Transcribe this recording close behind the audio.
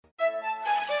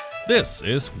This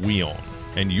is WION,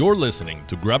 and you're listening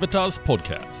to Gravitas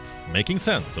podcast, making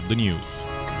sense of the news.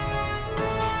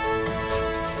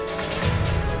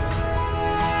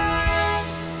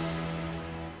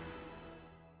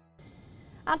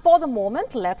 And for the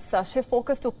moment, let's shift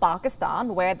focus to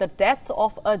Pakistan, where the death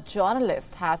of a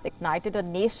journalist has ignited a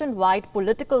nationwide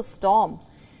political storm.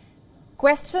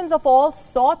 Questions of all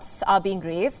sorts are being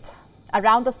raised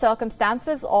around the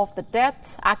circumstances of the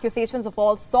death. Accusations of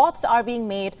all sorts are being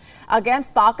made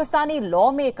against Pakistani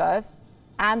lawmakers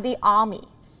and the army.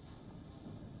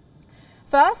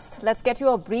 First, let's get you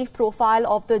a brief profile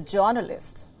of the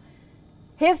journalist.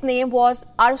 His name was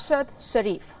Arshad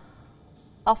Sharif,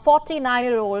 a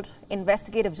 49-year-old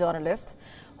investigative journalist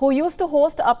who used to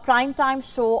host a primetime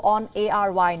show on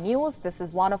ARY News. This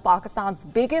is one of Pakistan's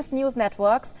biggest news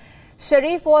networks.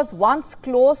 Sharif was once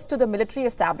close to the military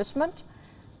establishment,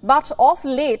 but of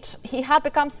late, he had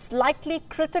become slightly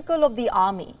critical of the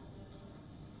army.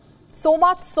 So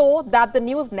much so that the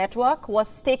news network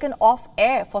was taken off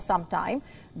air for some time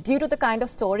due to the kind of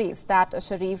stories that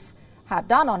Sharif had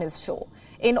done on his show.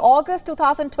 In August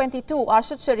 2022,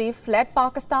 Arshad Sharif fled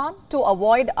Pakistan to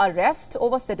avoid arrest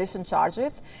over sedition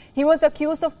charges. He was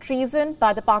accused of treason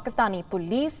by the Pakistani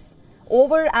police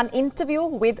over an interview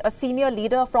with a senior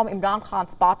leader from Imran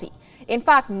Khan's party. In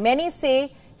fact, many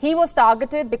say he was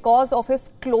targeted because of his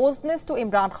closeness to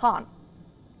Imran Khan.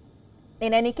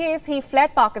 In any case, he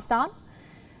fled Pakistan,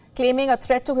 claiming a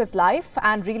threat to his life,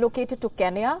 and relocated to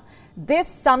Kenya. This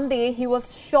Sunday, he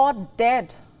was shot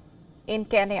dead in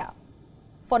Kenya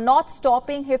for not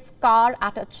stopping his car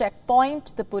at a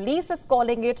checkpoint. The police is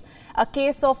calling it a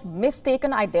case of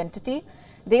mistaken identity.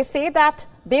 They say that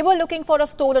they were looking for a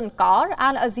stolen car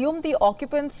and assumed the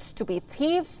occupants to be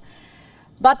thieves.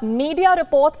 But media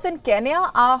reports in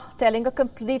Kenya are telling a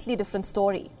completely different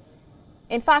story.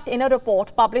 In fact, in a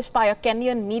report published by a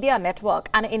Kenyan media network,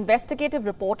 an investigative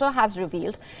reporter has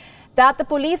revealed that the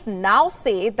police now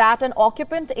say that an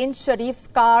occupant in Sharif's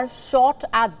car shot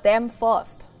at them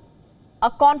first. A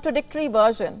contradictory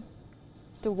version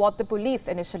to what the police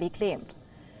initially claimed.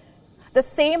 The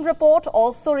same report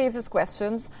also raises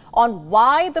questions on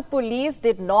why the police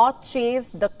did not chase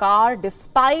the car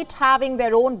despite having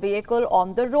their own vehicle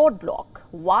on the roadblock.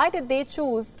 Why did they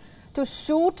choose to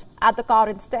shoot at the car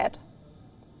instead?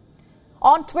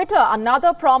 On Twitter,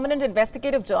 another prominent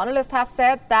investigative journalist has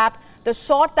said that the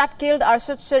shot that killed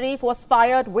Arshad Sharif was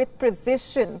fired with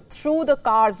precision through the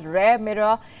car's rear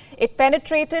mirror. It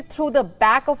penetrated through the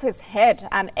back of his head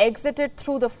and exited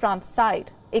through the front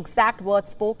side. Exact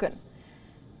words spoken.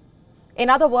 In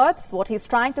other words, what he's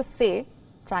trying to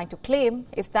claim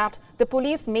is that the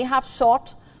police may have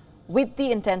shot with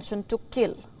the intention to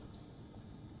kill.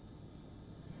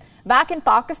 Back in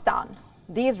Pakistan,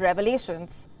 these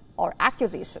revelations or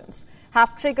accusations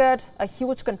have triggered a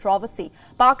huge controversy.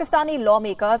 Pakistani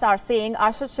lawmakers are saying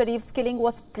Arshad Sharif's killing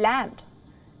was planned,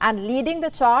 and leading the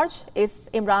charge is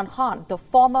Imran Khan, the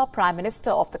former Prime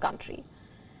Minister of the country.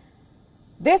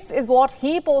 This is what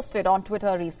he posted on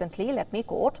Twitter recently. Let me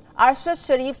quote, "Arshad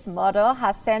Sharif's murder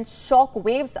has sent shock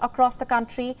waves across the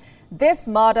country. This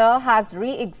murder has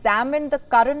re-examined the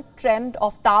current trend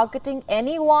of targeting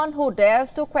anyone who dares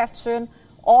to question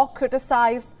or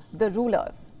criticize the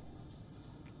rulers."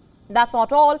 That's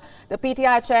not all. The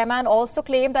PTI chairman also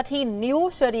claimed that he knew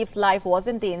Sharif's life was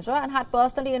in danger and had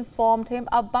personally informed him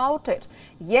about it.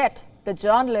 Yet, the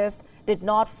journalist did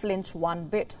not flinch one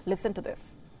bit. Listen to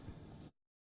this.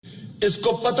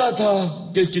 इसको पता था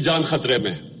कि इसकी जान खतरे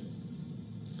में,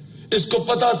 इसको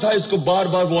पता था, इसको बार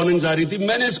बार वार्निंग्स आ रही थी,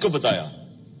 मैंने इसको बताया,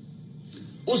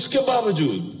 उसके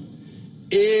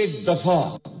बावजूद एक दफा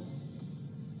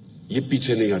ये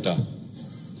पीछे नहीं हटा,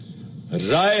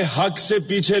 राय हक से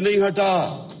पीछे नहीं हटा,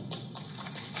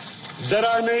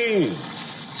 डरा नहीं,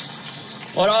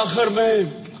 और आखिर में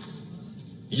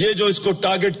ये जो इसको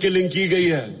टारगेट किलिंग की गई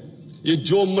है, ये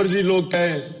जो मर्जी लोग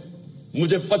कहें,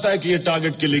 मुझे पता है कि ये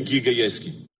टारगेट किलिंग की गई है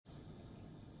इसकी.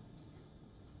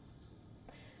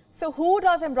 So who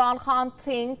does Imran Khan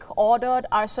think ordered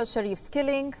Arshad Sharif's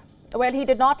killing? Well, he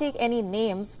did not take any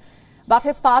names, but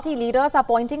his party leaders are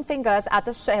pointing fingers at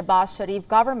the Shehbaz Sharif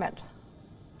government.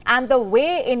 And the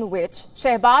way in which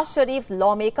Shehbaz Sharif's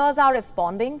lawmakers are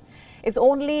responding is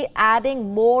only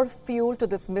adding more fuel to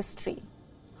this mystery.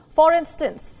 For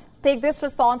instance, take this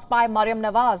response by Maryam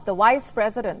Nawaz, the vice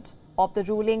president of the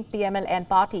ruling PMLN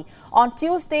party. On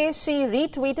Tuesday, she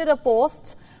retweeted a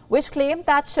post which claimed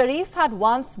that Sharif had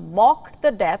once mocked the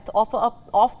death of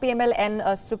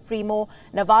PMLN Supremo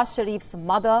Nawaz Sharif's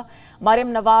mother.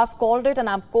 Maryam Nawaz called it, and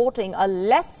I'm quoting, a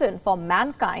lesson for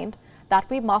mankind that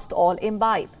we must all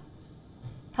imbibe.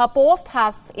 Her post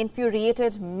has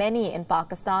infuriated many in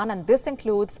Pakistan, and this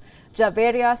includes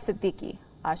Javeria Siddiqui,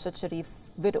 Arshad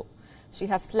Sharif's widow. She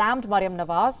has slammed Maryam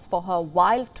Nawaz for her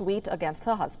wild tweet against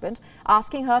her husband,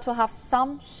 asking her to have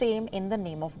some shame in the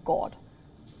name of God.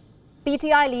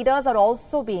 PTI leaders are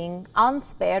also being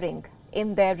unsparing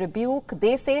in their rebuke.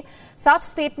 They say such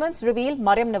statements reveal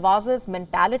Maryam Nawaz's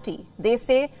mentality. They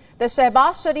say the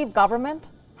Shehbaz Sharif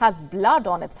government has blood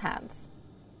on its hands.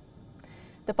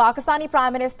 The Pakistani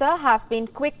Prime Minister has been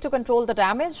quick to control the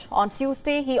damage. On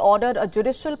Tuesday, he ordered a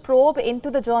judicial probe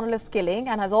into the journalist's killing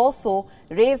and has also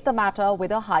raised the matter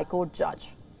with a High Court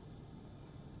judge.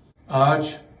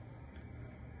 आज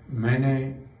मैंने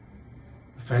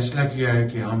फैसला किया है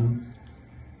कि हम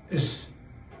इस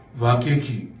वाक़े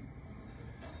की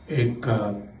एक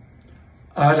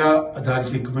आला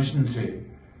अदालती कमीशन से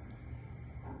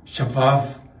शफाफ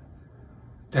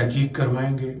तहकीक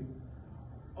करवाएंगे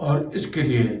और इसके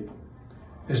लिए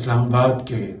इस्लामाबाद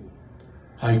के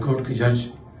हाई कोर्ट के जज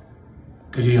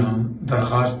के लिए हम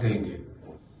दरख्वास्त देंगे.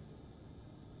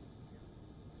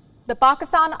 The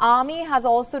Pakistan Army has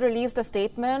also released a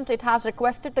statement. It has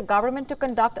requested the government to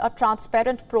conduct a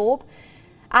transparent probe.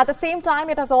 At the same time,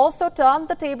 it has also turned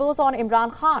the tables on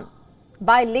Imran Khan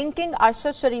by linking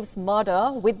Arshad Sharif's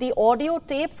murder with the audio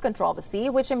tapes controversy,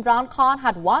 which Imran Khan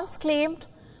had once claimed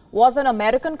was an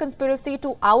American conspiracy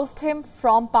to oust him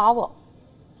from power.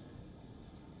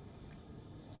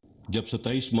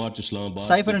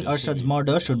 Cypher and Arshad's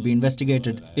murder should be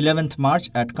investigated. 11th March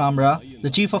at Kamra, the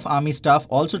Chief of Army Staff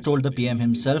also told the PM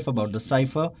himself about the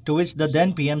cypher, to which the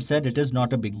then PM said it is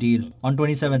not a big deal. On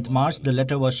 27th March, the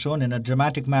letter was shown in a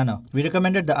dramatic manner. We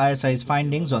recommended the ISI's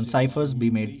findings on cyphers be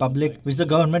made public, which the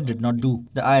government did not do.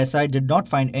 The ISI did not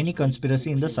find any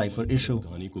conspiracy in the cypher issue.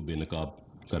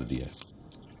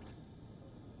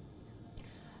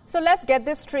 So let's get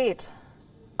this straight.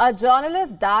 A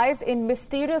journalist dies in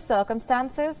mysterious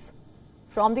circumstances.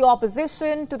 From the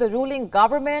opposition to the ruling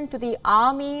government to the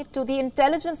army to the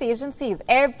intelligence agencies,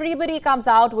 everybody comes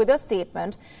out with a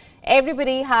statement.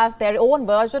 Everybody has their own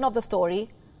version of the story.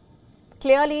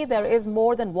 Clearly, there is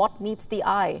more than what meets the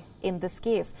eye in this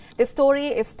case. This story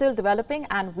is still developing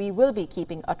and we will be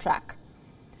keeping a track.